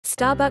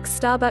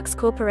Starbucks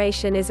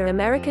Corporation is an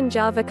American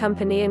Java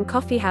company and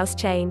coffeehouse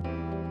chain.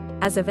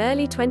 As of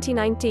early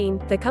 2019,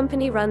 the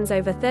company runs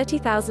over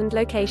 30,000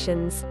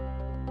 locations.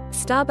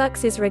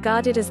 Starbucks is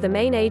regarded as the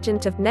main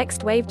agent of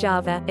Next Wave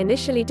Java,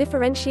 initially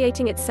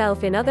differentiating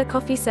itself in other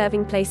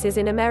coffee-serving places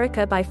in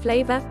America by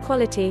flavor,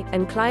 quality,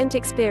 and client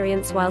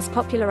experience whilst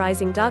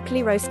popularizing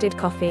darkly roasted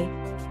coffee.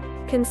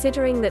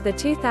 Considering that the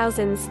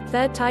 2000s,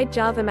 third-tide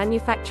Java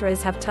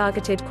manufacturers have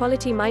targeted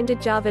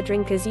quality-minded Java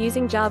drinkers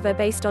using Java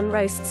based on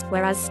roasts,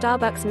 whereas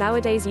Starbucks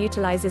nowadays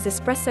utilizes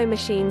espresso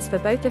machines for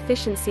both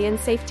efficiency and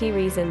safety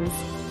reasons.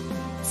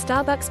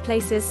 Starbucks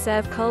places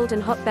serve cold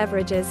and hot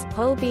beverages,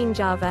 whole bean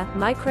Java,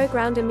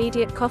 micro-ground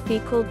immediate coffee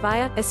called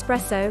Via,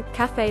 espresso,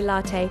 cafe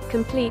latte,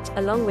 complete,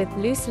 along with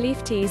loose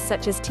leaf teas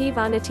such as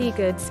Teavana tea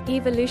goods,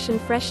 Evolution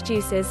fresh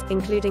juices,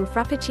 including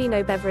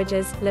frappuccino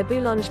beverages, La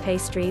Boulange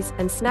pastries,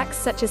 and snacks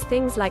such as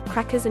things like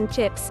crackers and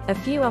chips. A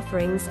few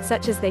offerings,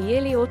 such as the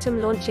yearly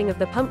autumn launching of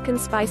the pumpkin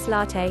spice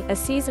latte, are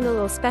seasonal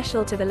or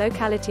special to the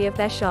locality of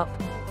their shop.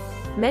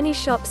 Many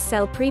shops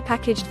sell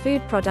pre-packaged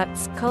food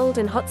products, cold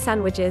and hot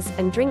sandwiches,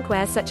 and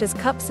drinkware such as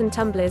cups and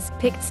tumblers.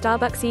 Picked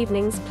Starbucks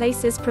evenings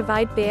places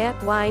provide beer,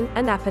 wine,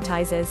 and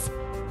appetizers.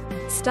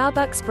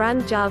 Starbucks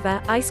brand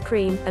Java, ice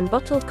cream, and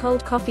bottled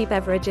cold coffee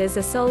beverages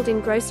are sold in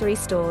grocery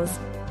stores.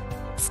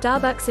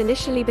 Starbucks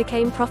initially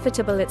became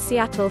profitable at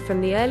Seattle from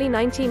the early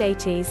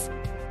 1980s.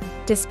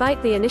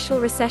 Despite the initial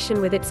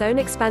recession with its own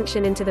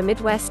expansion into the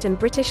Midwest and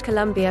British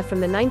Columbia from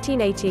the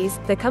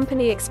 1980s, the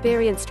company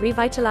experienced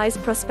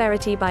revitalized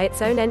prosperity by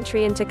its own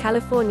entry into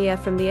California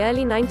from the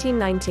early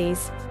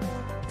 1990s.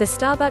 The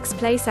Starbucks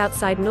place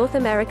outside North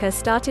America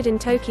started in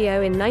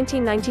Tokyo in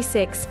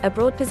 1996.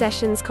 Abroad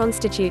possessions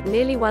constitute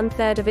nearly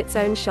one-third of its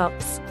own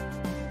shops.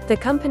 The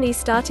company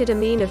started a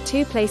mean of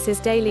 2 places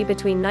daily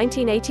between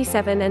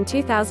 1987 and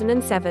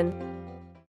 2007.